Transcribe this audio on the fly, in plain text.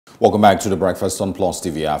Welcome back to the Breakfast on Plus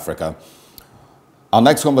TV Africa. Our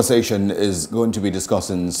next conversation is going to be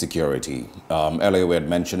discussing security. Earlier we had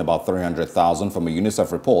mentioned about 300,000 from a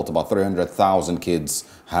UNICEF report. About 300,000 kids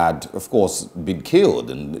had, of course, been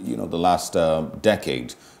killed in the last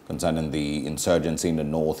decade concerning the insurgency in the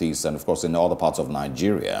northeast and, of course, in other parts of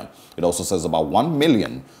Nigeria. It also says about 1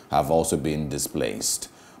 million have also been displaced.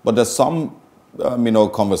 But there's some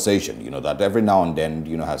conversation, that every now and then,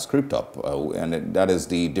 has crept up, and that is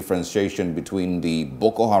the differentiation between the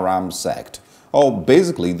Boko Haram sect, or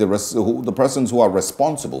basically the persons who are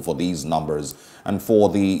responsible for these numbers and for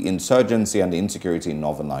the insurgency and the insecurity in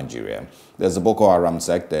northern Nigeria. There's the Boko Haram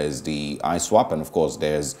sect, there's the ISWAP, and of course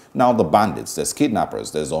there's now the bandits, there's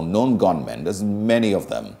kidnappers, there's unknown gunmen, there's many of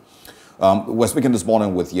them. We're speaking this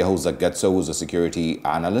morning with Yahuza Getso, who's a security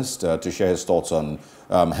analyst, to share his thoughts on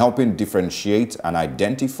helping differentiate and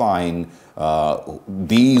identifying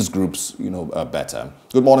these groups, better.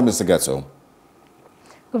 Good morning, Mr. Getso.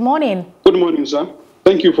 Good morning. Good morning, sir.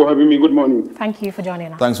 Thank you for having me. Good morning. Thank you for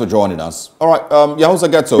joining us. Thanks for joining us. All right, Yahuza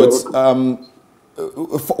Getso,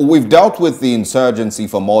 we've dealt with the insurgency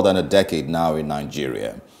for more than a decade now in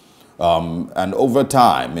Nigeria. And over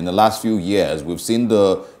time, in the last few years, we've seen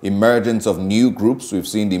the emergence of new groups. We've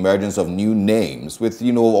seen the emergence of new names with,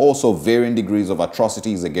 also varying degrees of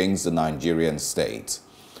atrocities against the Nigerian state.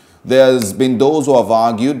 There's been those who have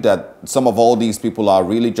argued that some of all these people are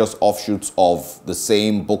really just offshoots of the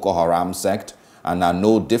same Boko Haram sect and are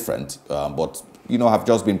no different, but, have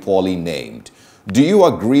just been poorly named. Do you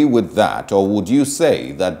agree with that, or would you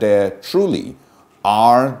say that there truly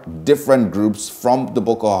are different groups from the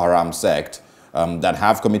Boko Haram sect that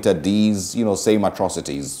have committed these, same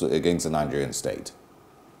atrocities against the Nigerian state?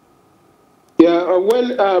 Yeah,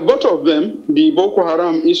 both of them, the Boko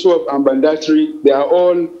Haram, ISWAP, and Banditry, they are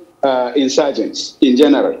all insurgents in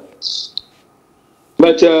general.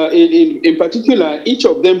 But in particular, each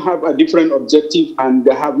of them have a different objective and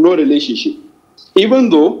they have no relationship. Even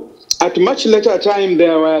though at much later time,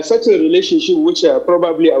 there were certain relationships which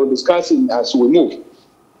probably I will discuss as we move.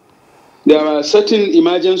 There are certain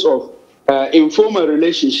emergence of informal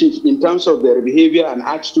relationships in terms of their behavior and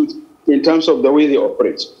attitude, in terms of the way they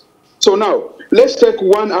operate. So now, let's take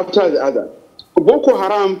one after the other. Boko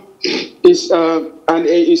Haram is a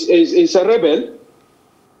rebel,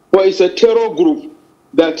 or is a terror group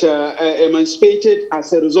that emancipated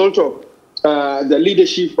as a result of the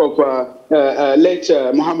leadership of late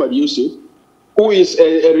Muhammad Yusuf, who is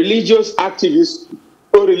a religious activist,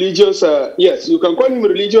 or religious, yes, you can call him a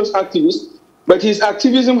religious activist, but his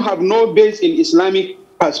activism have no base in Islamic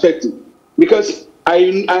perspective. Because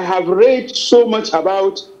I have read so much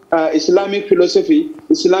about Islamic philosophy,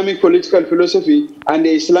 Islamic political philosophy, and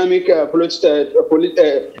the Islamic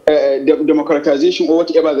democratization, or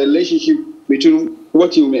whatever the relationship between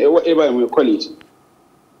whatever you may call it.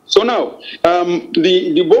 So now,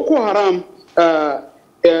 the Boko Haram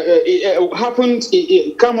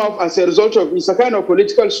it come up as a result of, it's a kind of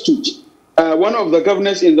political stooge. One of the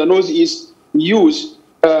governors in the northeast used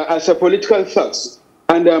as a political thugs.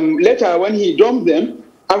 And later, when he dumped them,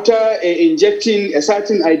 after injecting a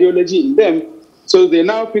certain ideology in them, so they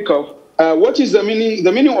now pick up what is the meaning?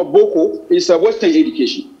 The meaning of Boko is a Western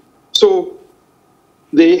education. So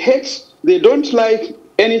they hate, they don't like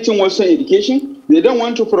anything Western education. They don't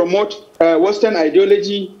want to promote Western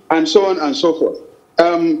ideology and so on and so forth.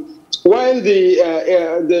 While the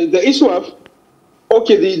ISWAP,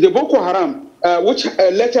 okay, the Boko Haram, which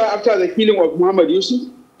later after the killing of Muhammad Yusuf,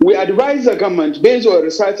 we advised the government based on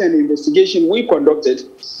research and investigation we conducted,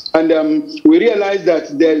 and we realized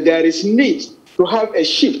that there is need to have a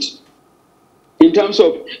shift in terms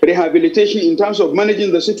of rehabilitation, in terms of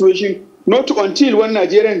managing the situation, not until when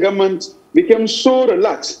Nigerian government became so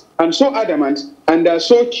relaxed and so adamant and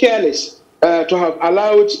so careless to have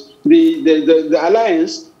allowed the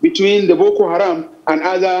alliance between the Boko Haram and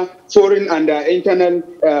other foreign and internal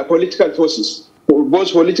political forces,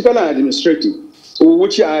 both political and administrative,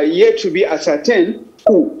 which are yet to be ascertained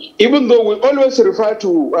who, even though we always refer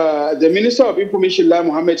to the Minister of Information, La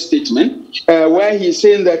Mohammed's statement, where he's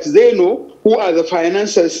saying that they know who are the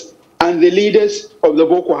financiers and the leaders of the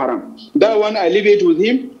Boko Haram. That one, I leave it with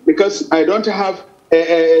him because I don't have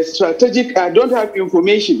I don't have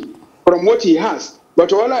information from what he has.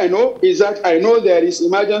 But all I know is that I know there is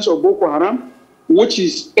emergence of Boko Haram, which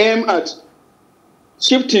is aimed at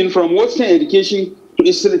shifting from Western education to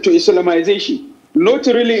Islamization. Not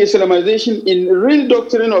really Islamization. In real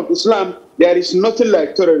doctrine of Islam, there is nothing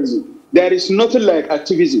like terrorism. There is nothing like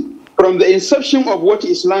activism. From the inception of what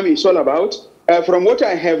Islam is all about, from what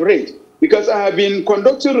I have read, because I have been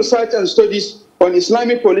conducting research and studies on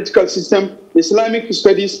Islamic political system, Islamic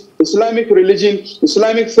studies, Islamic religion,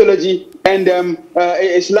 Islamic theology, and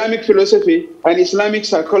Islamic philosophy, and Islamic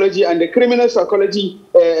psychology, and the criminal psychology,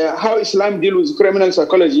 how Islam deals with criminal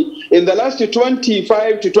psychology in the last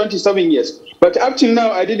 25 to 27 years. But up till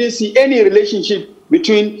now, I didn't see any relationship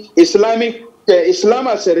between Islam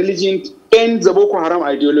as a religion and the Boko Haram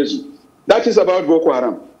ideology. That is about Boko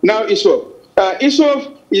Haram. Now, ISWAP.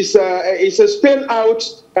 ISWAP is a spelled-out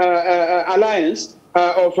alliance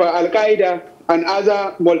of Al-Qaeda and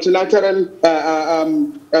other multilateral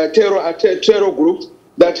terror groups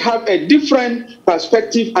that have a different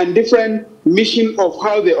perspective and different mission of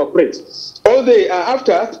how they operate. All they are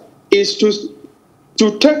after is to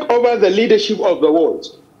take over the leadership of the world.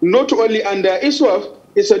 Not only under ISWAP,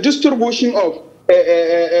 it's a distribution of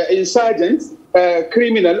insurgents,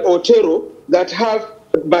 criminal or terror that have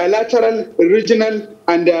bilateral, regional,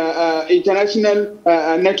 and international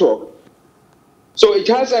network. So it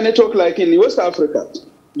has a network like in West Africa.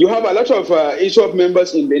 You have a lot of ISWAP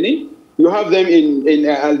members in Benin. You have them in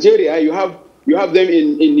Algeria. You have them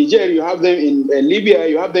in Niger. You have them in Libya.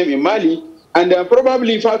 You have them in Mali. And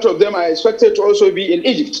probably part of them are expected to also be in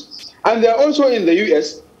Egypt. And they are also in the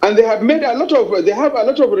US. And they have made a lot of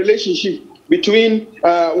relationship between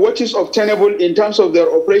what is obtainable in terms of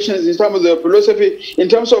their operations, in terms of their philosophy, in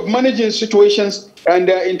terms of managing situations, and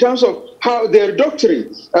in terms of how their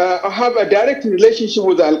doctrine have a direct relationship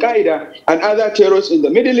with Al-Qaeda and other terrorists in the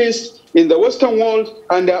Middle East, in the Western world,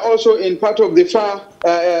 and also in part of the far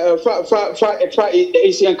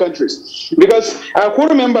Asian countries. Because I could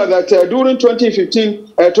remember that during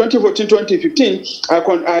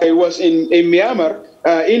 2014-2015, I was in Myanmar,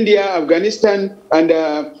 India, Afghanistan, and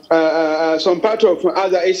some part of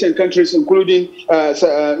other Asian countries, including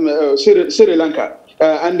Sri Lanka.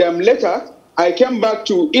 Later, I came back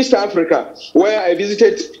to East Africa, where I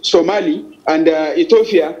visited Somali and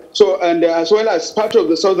Ethiopia, and as well as part of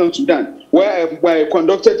the Southern Sudan, where I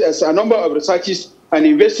conducted a number of researches and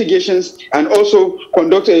investigations, and also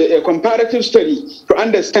conducted a comparative study to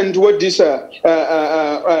understand what this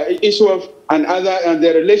ISWAP and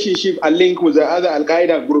their relationship and link with the other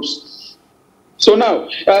Al-Qaeda groups. So now,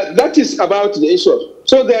 that is about the ISWAP.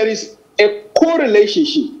 So there is a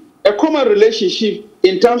co-relationship, a common relationship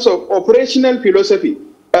in terms of operational philosophy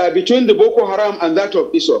between the Boko Haram and that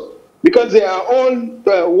of ISWAP, because they are all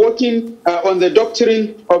working on the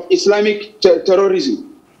doctrine of Islamic terrorism.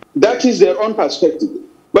 That is their own perspective.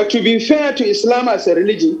 But to be fair to Islam as a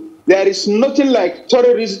religion, there is nothing like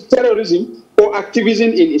terrorism or activism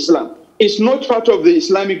in Islam. It's not part of the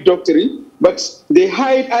Islamic doctrine, but they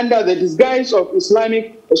hide under the disguise of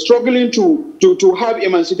Islamic struggling to have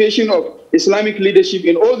emancipation of Islamic leadership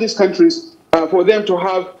in all these countries for them to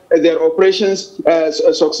have their operations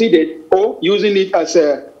succeeded, or using it as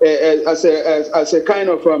a kind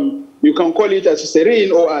of you can call it as a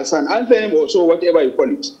serene or as an anthem or so, whatever you call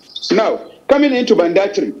it. Now, coming into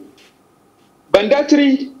Banditry.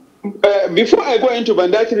 Banditry, before I go into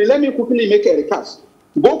Banditry, let me quickly make a recap.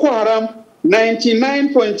 Boko Haram,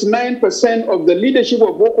 99.9% of the leadership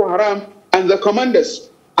of Boko Haram and the commanders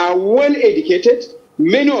are well educated.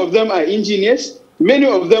 Many of them are engineers. Many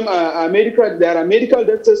of them are medical. There are medical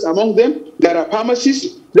doctors among them. There are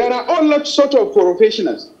pharmacists. There are all sorts of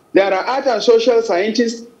professionals. There are art and social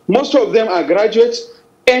scientists. Most of them are graduates,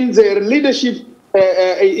 and their leadership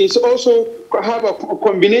is also have a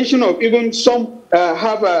combination of even some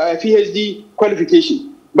have a PhD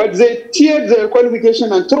qualification. But they tear their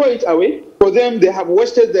qualification and throw it away. For them, they have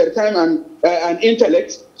wasted their time and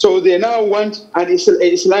intellect, so they now want an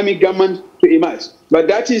Islamic government to emerge. But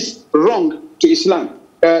that is wrong to Islam.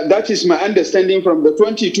 That is my understanding from the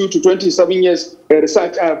 22 to 27 years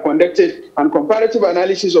research I have conducted and comparative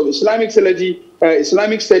analysis of Islamic theology,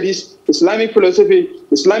 Islamic studies, Islamic philosophy,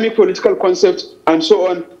 Islamic political concepts, and so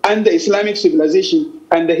on, and the Islamic civilization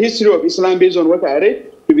and the history of Islam based on what I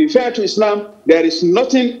read. To be fair to Islam, there is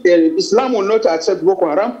nothing, Islam will not accept Boko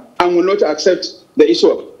Haram and will not accept the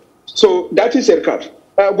ISWAP. So that is a recap.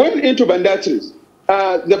 Going into Banditry.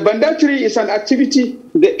 The Banditry is an activity,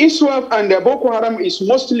 the ISWAP and the Boko Haram is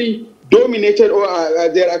mostly dominated, or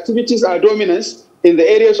their activities are dominant in the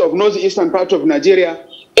areas of northeastern part of Nigeria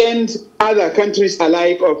and other countries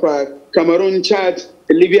alike of Cameroon, Chad,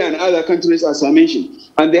 Libya, and other countries as I mentioned.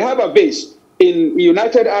 And they have a base in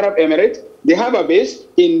United Arab Emirates. They have a base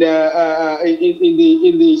in the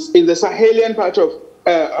Sahelian part of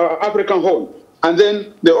African Horn. And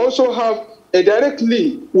then they also have a direct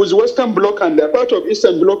link with Western Bloc and a part of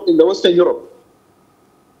Eastern Bloc in the Western Europe.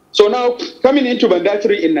 So now, coming into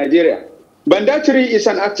Banditry in Nigeria. Banditry is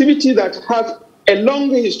an activity that has a long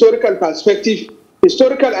historical perspective,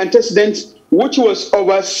 historical antecedents, which was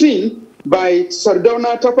overseen by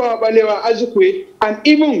Sardauna, Tafawa Balewa, Azukwe, and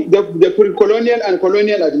even the pre-colonial and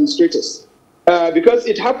colonial administrators. Because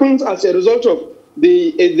it happens as a result of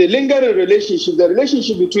the lingering relationship, the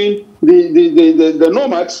relationship between the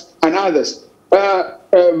nomads and others.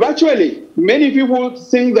 Virtually, many people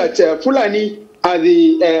think that Fulani are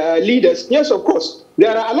the leaders. Yes, of course.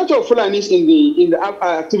 There are a lot of Fulanis in the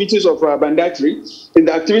activities of banditry, in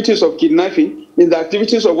the activities of kidnapping, in the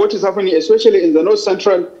activities of what is happening, especially in the north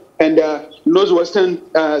central and northwestern,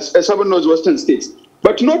 southern northwestern states.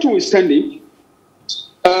 But notwithstanding,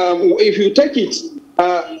 if you take it,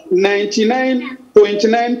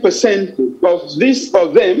 99.9%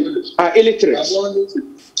 of them are illiterate.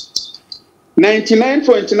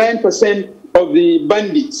 99.9% of the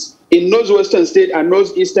bandits in northwestern state and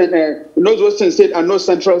northwestern state and north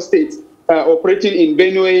central states operating in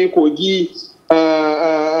Benue, Kogi,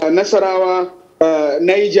 Nasarawa,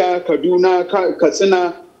 Niger, Kaduna,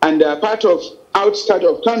 Katsina, and part of outskirts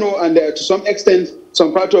of Kano, and to some extent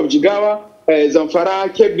some part of Jigawa, Zamfara,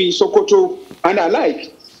 Kebbi, Sokoto, and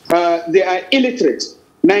alike. They are illiterate.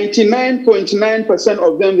 99.9%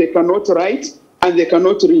 of them, they cannot write and they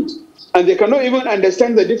cannot read. And they cannot even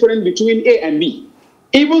understand the difference between A and B.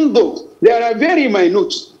 Even though they are very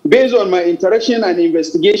minute, based on my interaction and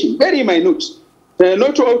investigation, very minute,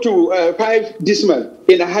 not up to 5 decimal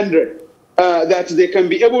in 100, that they can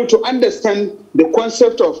be able to understand the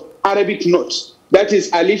concept of Arabic notes. That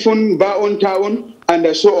is alifun, ba'un, ta'un, and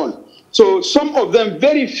so on. So some of them,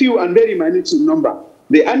 very few and very minute in number.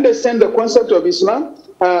 They understand the concept of Islam.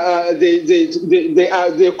 They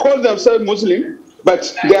call themselves Muslim,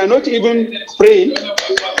 but they are not even praying.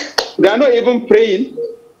 They are not even praying.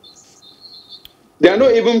 They are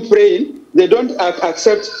not even praying. They don't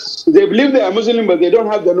accept. They believe they are Muslim, but they don't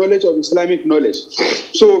have the knowledge of Islamic knowledge.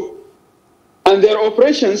 So, and their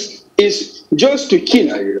operations is just to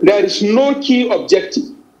kill. There is no key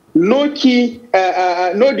objective, no key,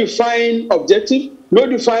 no defined objective, no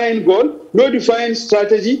defined goal, no defined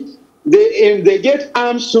strategy. They get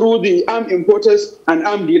arms through the arm importers and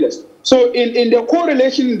arm dealers. So in the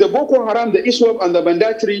correlation, the Boko Haram, the ISWAP, and the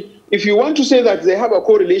Banditry, if you want to say that they have a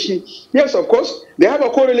correlation, yes, of course, they have a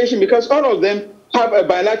correlation because all of them have a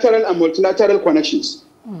bilateral and multilateral connections.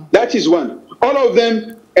 That is one. All of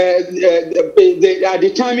them, they are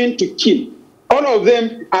determined to kill. All of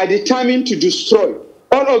them are determined to destroy.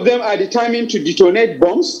 All of them are determined to detonate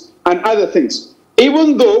bombs and other things.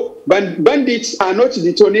 Even though bandits are not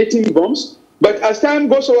detonating bombs, but as time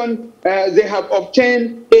goes on, they have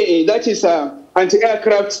obtained AA, that is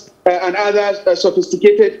anti-aircraft and other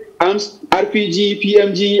sophisticated arms, RPG,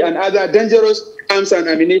 PMG, and other dangerous arms and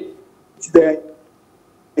ammunition.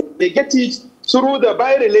 They get it through the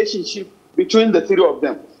bi-relationship between the three of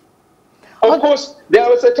them. Of course, there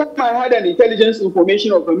was a time I had an intelligence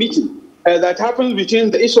information of a meeting that happened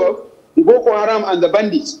between the ISWAP, the Boko Haram, and the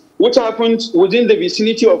bandits, which happened within the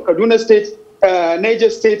vicinity of Kaduna State,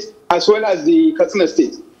 Niger State, as well as the Katsina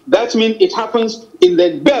State. That means it happens in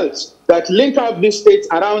the belts that link up these states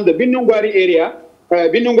around the Binungwari area,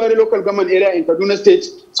 Binungwari local government area in Kaduna State,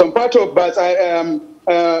 some part of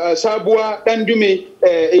Sabua, Dandume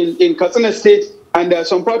in Katsina State, and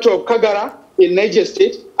some part of Kagara in Niger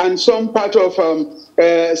State, and some part of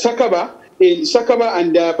Sakaba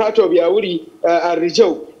and part of Yauri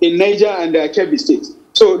Rijau in Niger and Kebbi State.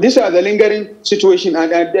 So these are the lingering situation,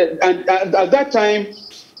 and at that time,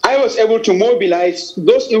 I was able to mobilize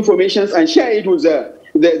those informations and share it with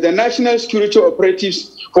the national security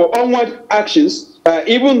operatives for onward actions,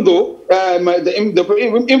 even though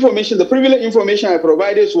the privileged information I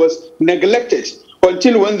provided was neglected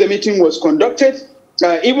until when the meeting was conducted,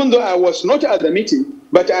 even though I was not at the meeting,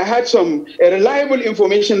 but I had some reliable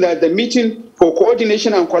information that the meeting for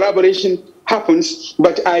coordination and collaboration happens,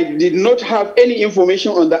 but I did not have any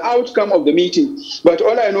information on the outcome of the meeting. But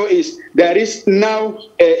all I know is there is now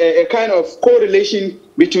a kind of correlation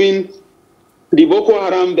between the Boko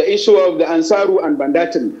Haram, the ISWAP, the Ansaru, and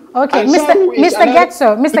Banditry. Okay, Mr.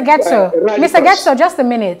 Getso, just a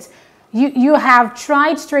minute. You have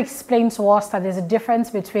tried to explain to us that there's a difference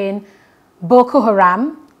between Boko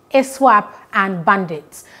Haram, ISWAP, and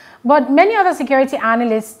bandits. But many other security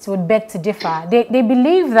analysts would beg to differ. They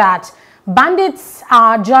believe that bandits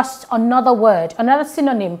are just another word, another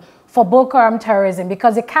synonym for Boko Haram terrorism,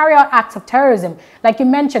 because they carry out acts of terrorism. Like you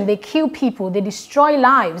mentioned, they kill people, they destroy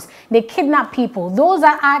lives, they kidnap people. Those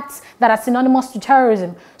are acts that are synonymous to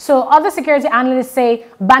terrorism. So other security analysts say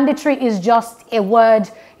banditry is just a word,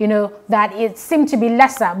 you know, that it seemed to be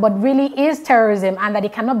lesser, but really is terrorism, and that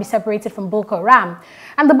it cannot be separated from Boko Haram.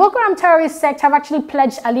 And the Boko Haram terrorist sect have actually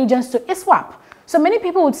pledged allegiance to ISWAP. So many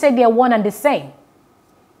people would say they are one and the same.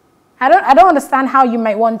 I don't understand how you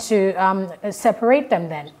might want to separate them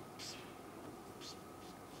then.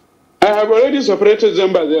 I have already separated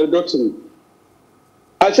them by their doctrine.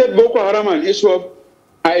 I said Boko Haram and ISWAP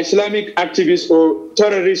are Islamic activists or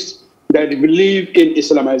terrorists that believe in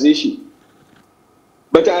Islamization.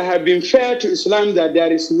 But I have been fair to Islam that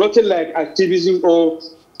there is nothing like activism or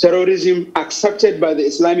terrorism accepted by the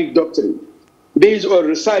Islamic doctrine. Based on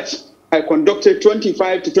research I conducted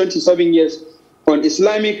 25 to 27 years on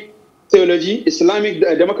Islamic theology, Islamic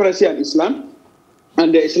democracy and Islam,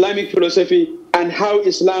 and the Islamic philosophy, and how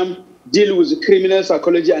Islam deals with criminal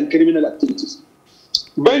psychology and criminal activities.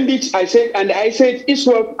 Bandits, I said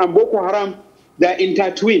ISWAP and Boko Haram, they are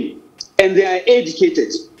intertwined and they are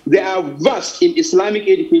educated. They are vast in Islamic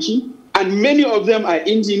education, and many of them are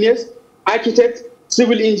engineers, architects,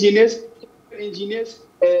 civil engineers,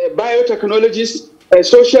 biotechnologists,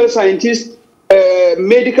 social scientists,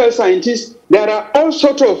 medical scientists. There are all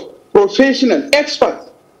sorts of professional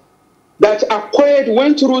experts that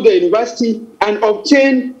went through the university and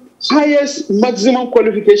obtained highest maximum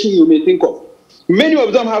qualification you may think of. Many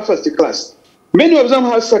of them have first class. Many of them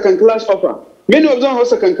have second class upper. Many of them have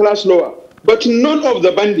second class lower. But none of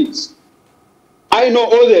the bandits. I know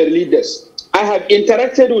all their leaders. I have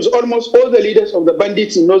interacted with almost all the leaders of the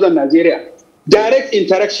bandits in northern Nigeria. Direct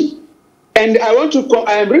interaction. And I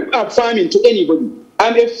am reaffirming to anybody,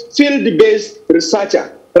 I'm a field-based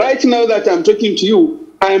researcher. Right now that I'm talking to you,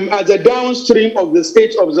 I'm at the downstream of the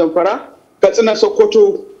states of Zamfara, Katsina,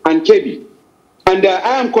 Sokoto, and Kebbi. And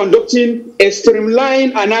I am conducting a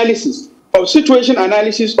streamlined analysis of situation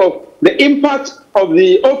analysis of the impact of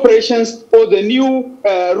the operations or the new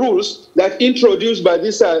rules that introduced by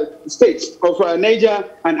these states of Niger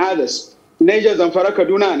and others, Niger, Zamfara,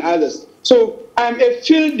 Kaduna, and others. So I'm a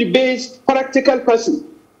field-based practical person.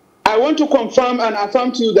 I want to confirm and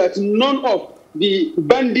affirm to you that none of the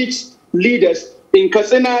bandit leaders in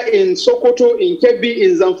Katsina, in Sokoto, in Kebbi,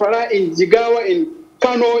 in Zamfara, in Jigawa, in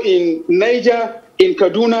Kano, in Niger, in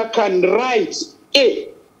Kaduna can write A,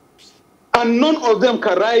 and none of them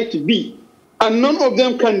can write B, and none of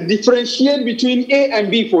them can differentiate between A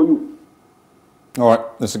and B for you. All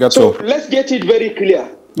right, Mr. Getso. So let's get it very clear.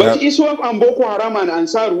 But ISWAP and Boko Haram and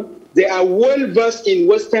Ansaru, they are well versed in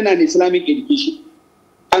Western and Islamic education,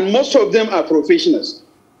 and most of them are professionals.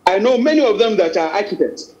 I know many of them that are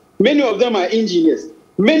architects. Many of them are engineers.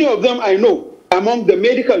 Many of them I know among the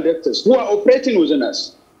medical doctors who are operating within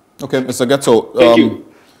us. Okay, Mr. Getso. Thank you.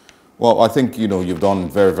 Well, I think, you've done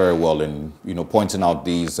very, very well in, pointing out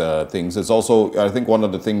these things. It's also, I think one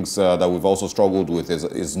of the things that we've also struggled with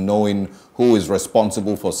is knowing who is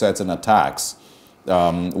responsible for certain attacks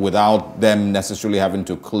without them necessarily having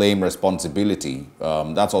to claim responsibility.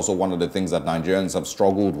 That's also one of the things that Nigerians have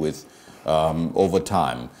struggled with over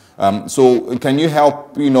time. So can you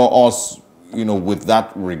help, us, with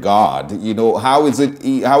that regard? How is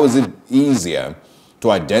it easier to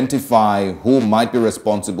identify who might be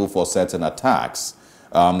responsible for certain attacks?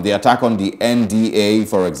 The attack on the NDA,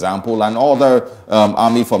 for example, and other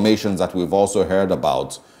army formations that we've also heard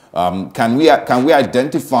about. Can we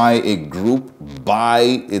identify a group by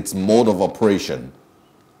its mode of operation?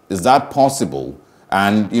 Is that possible?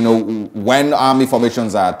 And, when army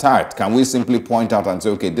formations are attacked, can we simply point out and say,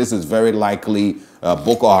 okay, this is very likely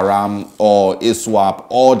Boko Haram or ISWAP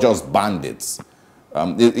or just bandits?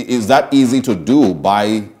 Is that easy to do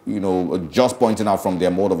by, just pointing out from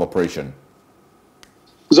their mode of operation?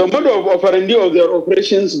 The mode of operandi of their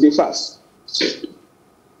operations differs.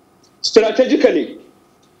 Strategically,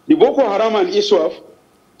 the Boko Haram and ISWAP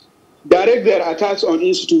direct their attacks on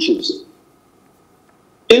institutions.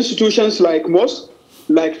 Institutions like mosque,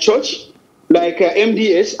 like church, like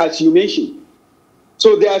MDS, as you mentioned.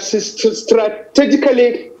 So they are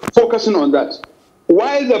strategically focusing on that.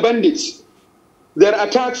 While the bandits, their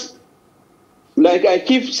attacks, like I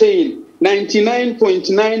keep saying,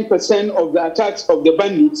 99.9% of the attacks of the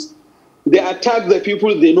bandits, they attack the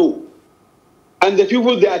people they know. And the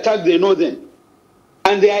people they attack, they know them.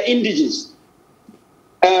 And they are indigenous.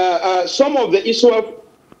 Some of the ISWAP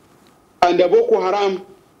and the Boko Haram,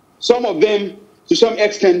 some of them, to some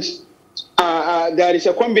extent, there is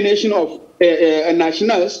a combination of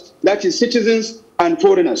nationals, that is citizens and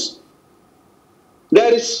foreigners.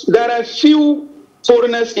 There are few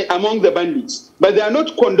foreigners among the bandits, but they are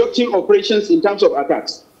not conducting operations in terms of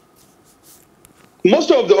attacks.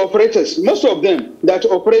 Most of the operators, most of them that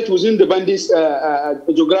operate within the bandits'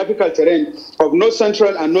 geographical terrain of North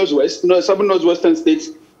Central and Northwest, Southern Northwestern states,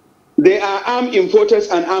 they are armed importers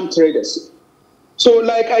and armed traders. So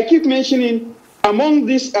like I keep mentioning, among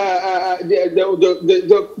this,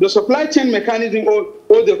 the supply chain mechanism or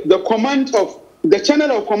the command of the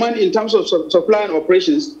channel of command in terms of supply and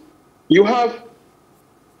operations, you have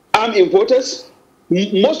arm importers.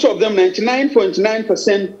 Most of them,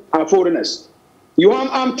 99.9%, are foreigners. You have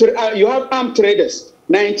arm traders.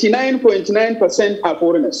 99.9% are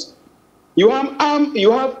foreigners. You have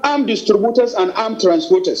arm distributors and arm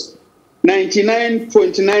transporters.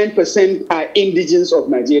 99.9% are indigenes of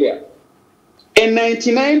Nigeria. And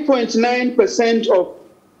 99.9% of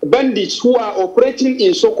bandits who are operating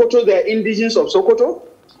in Sokoto, they are indigenes of Sokoto.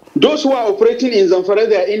 Those who are operating in Zamfara,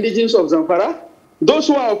 they are indigenes of Zamfara. Those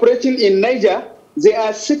who are operating in Niger, they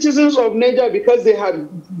are citizens of Niger because they have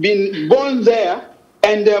been born there,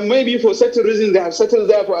 and maybe for certain reasons they have settled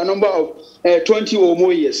there for a number of 20 or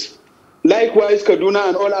more years. Likewise, Kaduna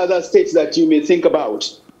and all other states that you may think about.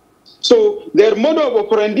 So their mode of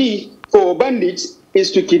operandi for bandits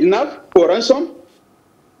is to kidnap for ransom,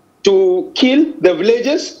 to kill the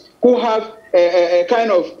villagers who have a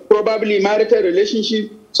kind of probably marital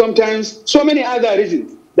relationship, sometimes so many other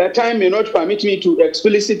reasons that time may not permit me to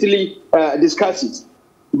explicitly discuss it.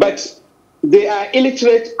 But they are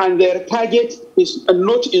illiterate and their target is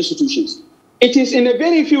not institutions. It is in a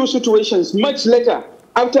very few situations, much later,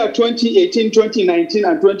 after 2018, 2019,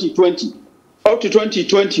 and 2020, up to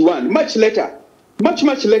 2021, much later, much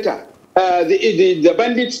later, the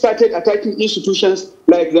bandits started attacking institutions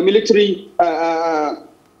like the military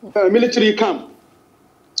camp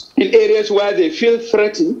in areas where they feel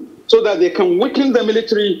threatened, so that they can weaken the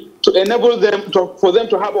military to enable them for them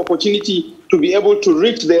to have opportunity to be able to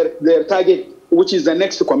reach their target, which is the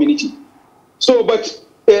next community. So, but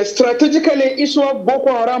strategically, ISWAP,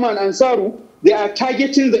 Boko Haram, and Ansaru, they are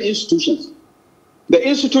targeting the institutions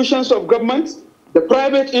of government, the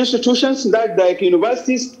private institutions like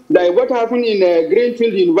universities, like what happened in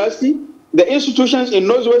Greenfield University, the institutions in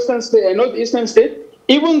northwestern state and northeastern state,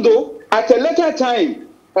 even though at a later time,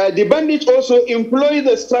 the bandits also employ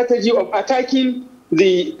the strategy of attacking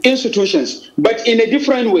the institutions, but in a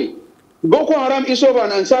different way. Boko Haram, ISWAP,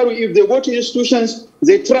 and Ansaru, if they go to institutions,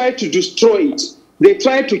 they try to destroy it. They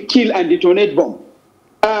try to kill and detonate bomb.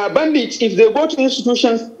 Bandits, if they go to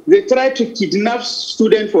institutions, they try to kidnap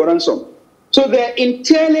students for ransom. So they're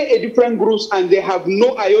entirely a different groups, and they have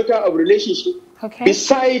no iota of relationship. Okay.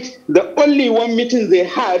 Besides the only one meeting they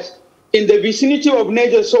had in the vicinity of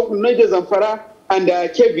Niger, Zamfara, and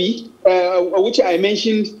Kebbi, which I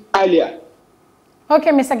mentioned earlier.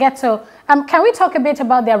 Okay, Mr. Getso, can we talk a bit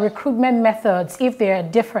about their recruitment methods, if they're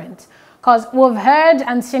different? Because we've heard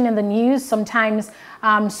and seen in the news sometimes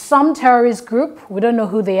some terrorist group, we don't know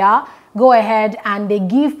who they are, go ahead and they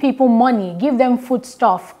give people money, give them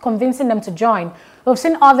foodstuff, convincing them to join. We've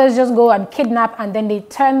seen others just go and kidnap and then they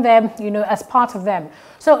turn them, as part of them.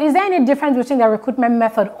 So is there any difference between their recruitment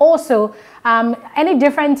method? Also, any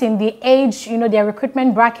difference in the age, their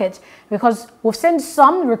recruitment bracket? Because we've seen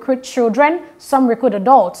some recruit children, some recruit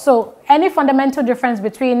adults. So any fundamental difference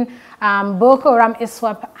between Boko Haram,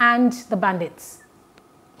 ISWAP, and the bandits?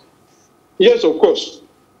 Yes, of course.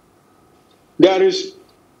 There is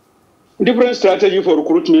different strategy for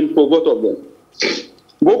recruitment for both of them.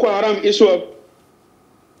 Boko Haram, ISWAP,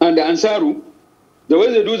 and the Ansaru, the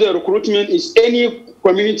way they do their recruitment is any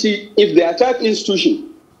community, if they attack institution,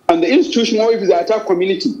 and the institution, or if they attack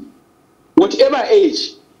community, whatever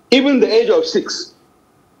age, even the age of 6.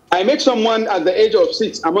 I met someone at the age of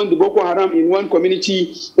 6 among the Boko Haram in one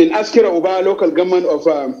community in Askira Uba local government of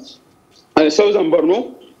Southern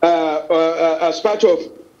Borno, as part of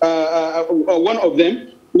one of them,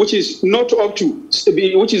 which is not up to,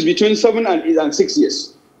 which is between 7 and 6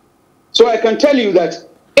 years. So I can tell you that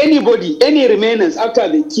anybody, any remainers after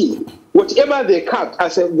they kill, whatever they cap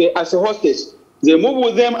as a hostage, they move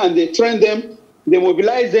with them and they train them, they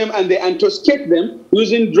mobilize them and they intoxicate them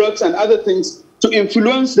using drugs and other things to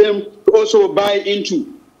influence them to also buy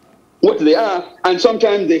into what they are, and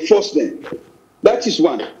sometimes they force them. That is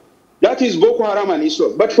one. That is Boko Haram and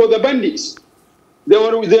ISWAP. But for the bandits,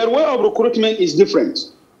 their way of recruitment is different,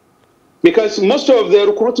 because most of their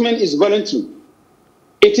recruitment is voluntary.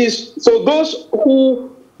 It is for those who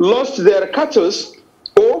lost their cattle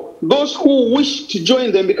or those who wish to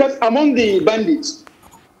join them, because among the bandits,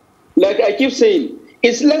 like I keep saying,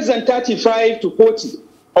 it's less than 35 to 40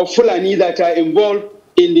 of Fulani that are involved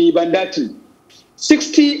in the banditry.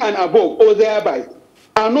 60 and above or thereby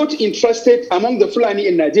are not interested among the Fulani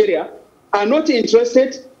in Nigeria, are not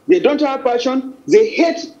interested, they don't have passion, they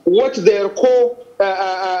hate what their core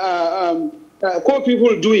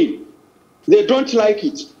people doing. They don't like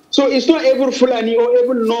it. So it's not every Fulani or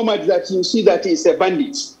every nomad that you see that is a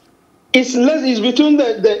bandit. It's less. It's between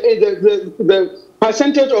the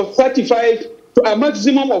percentage of 35 to a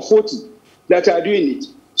maximum of 40 that are doing it.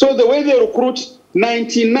 So the way they recruit,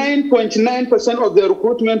 99.9% of the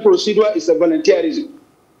recruitment procedure is a volunteerism.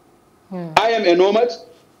 I am a nomad.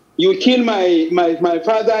 You kill my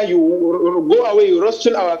father, you go away, you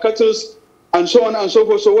rustle our cattle, and so on and so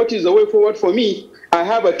forth. So what is the way forward for me? I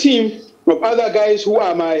have a team of other guys who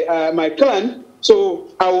are my clan. So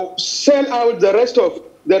I'll sell out the rest of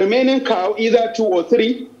the remaining cow, either 2 or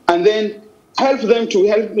 3, and then help them to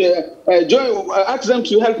ask them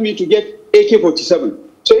to help me to get AK-47.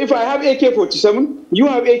 So if I have AK-47, you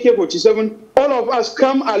have AK-47, all of us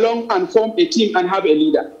come along and form a team and have a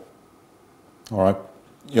leader. All right.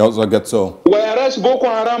 Yahuza Getso. Whereas Boko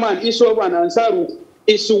Haram and ISWAP and Ansaru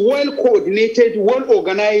is well-coordinated,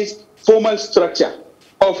 well-organized, formal structure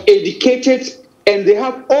of educated, and they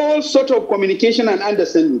have all sorts of communication and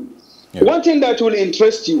understanding. Yeah. One thing that will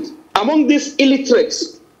interest you, among these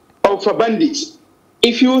illiterates of bandits,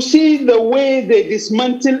 if you see the way they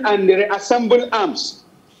dismantle and reassemble arms,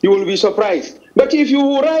 you will be surprised. But if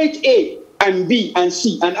you write A and B and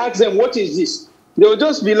C and ask them, what is this? They will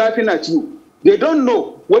just be laughing at you. They don't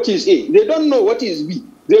know what is A. They don't know what is B.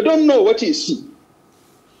 They don't know what is C.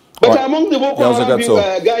 But among the Boko Haram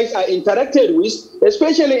guys I interacted with,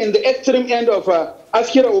 especially in the extreme end of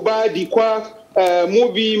Askira Uba, Dikwa,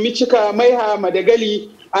 Mubi, Michika, Maiha,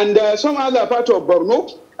 Madagali, and some other part of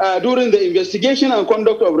Borno, during the investigation and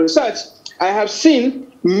conduct of research, I have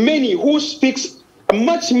seen many who speaks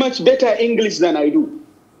much, much better English than I do.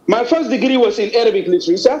 My first degree was in Arabic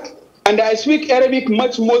literature, and I speak Arabic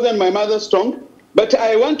much more than my mother's tongue. But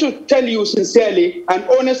I want to tell you sincerely and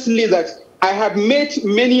honestly that I have met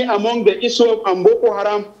many among the ISWAP and Boko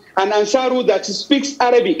Haram and Ansaru that speaks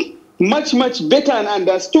Arabic much, much better and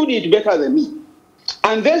understood it better than me.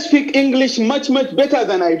 And they speak English much, much better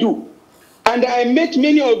than I do. And I met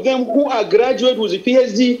many of them who are graduate with a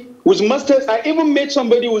PhD, with masters. I even met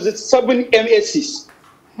somebody with 7 MScs.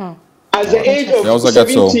 At the age of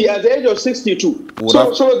 70, at the age of 62.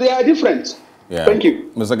 So they are different. Yeah. Thank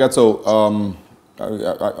you. Mr. Getso,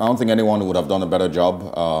 I don't think anyone would have done a better job,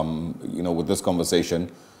 with this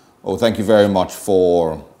conversation. Oh, thank you very much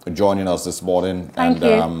for joining us this morning. Thank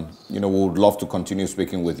you. We would love to continue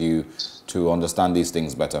speaking with you to understand these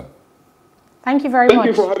things better. Thank you very much. Thank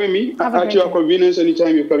you for having me. At your convenience,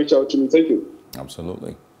 anytime you can reach out to me. Thank you.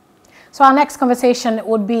 Absolutely. So our next conversation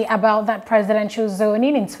would be about that presidential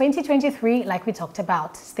zoning in 2023, like we talked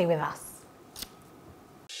about. Stay with us.